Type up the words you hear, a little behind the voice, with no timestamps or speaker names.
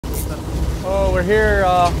Oh, we're here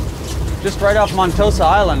just right off Montosa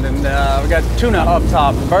Island, and we got tuna up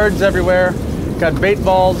top, birds everywhere, got bait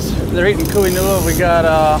balls, they're eating kuinua. We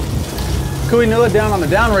got kuinua down on the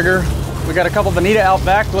downrigger. We got a couple bonita out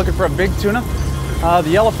back looking for a big tuna. The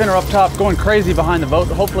yellowfin are up top going crazy behind the boat.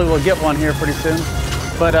 Hopefully we'll get one here pretty soon.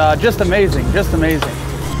 But just amazing, just amazing.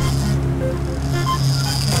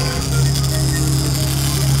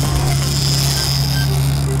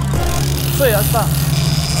 See, that's fine.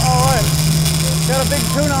 All right, got a big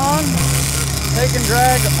tuna on. Take and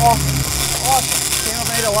drag, awesome. Came up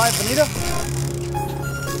and ate a live bonita.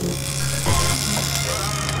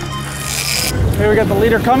 Here we got the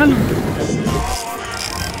leader coming.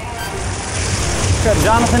 Got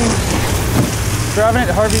Jonathan driving it,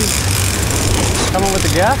 Harvey's coming with the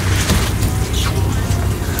gaff.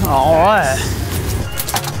 All right.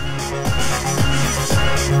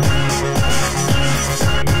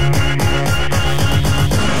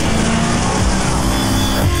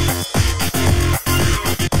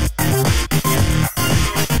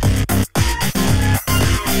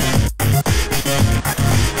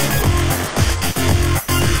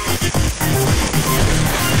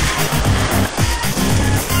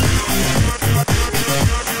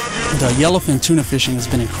 Yellowfin tuna fishing has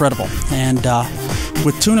been incredible, and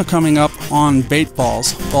with tuna coming up on bait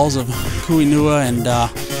balls of kuinua and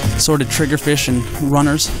assorted triggerfish and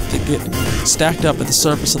runners that get stacked up at the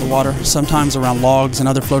surface of the water, sometimes around logs and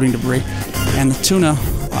other floating debris, and the tuna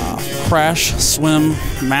crash, swim,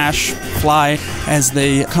 mash, fly as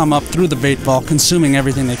they come up through the bait ball, consuming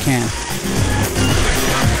everything they can.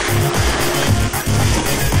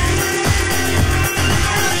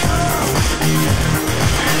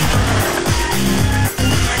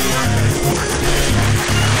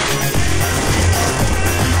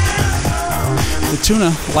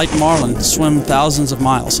 Tuna, like marlin, swim thousands of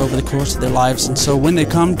miles over the course of their lives, and so when they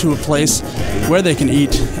come to a place where they can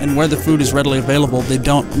eat and where the food is readily available, they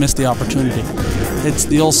don't miss the opportunity. It's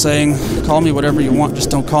the old saying, call me whatever you want, just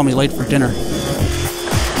don't call me late for dinner.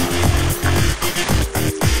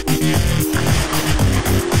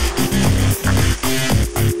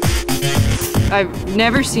 I've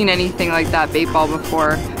never seen anything like that bait ball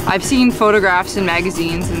before. I've seen photographs in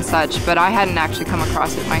magazines and such, but I hadn't actually come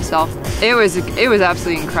across it myself. It was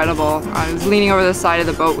absolutely incredible. I was leaning over the side of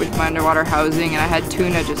the boat with my underwater housing, and I had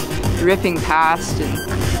tuna just ripping past, and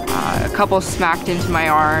a couple smacked into my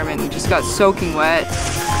arm and just got soaking wet.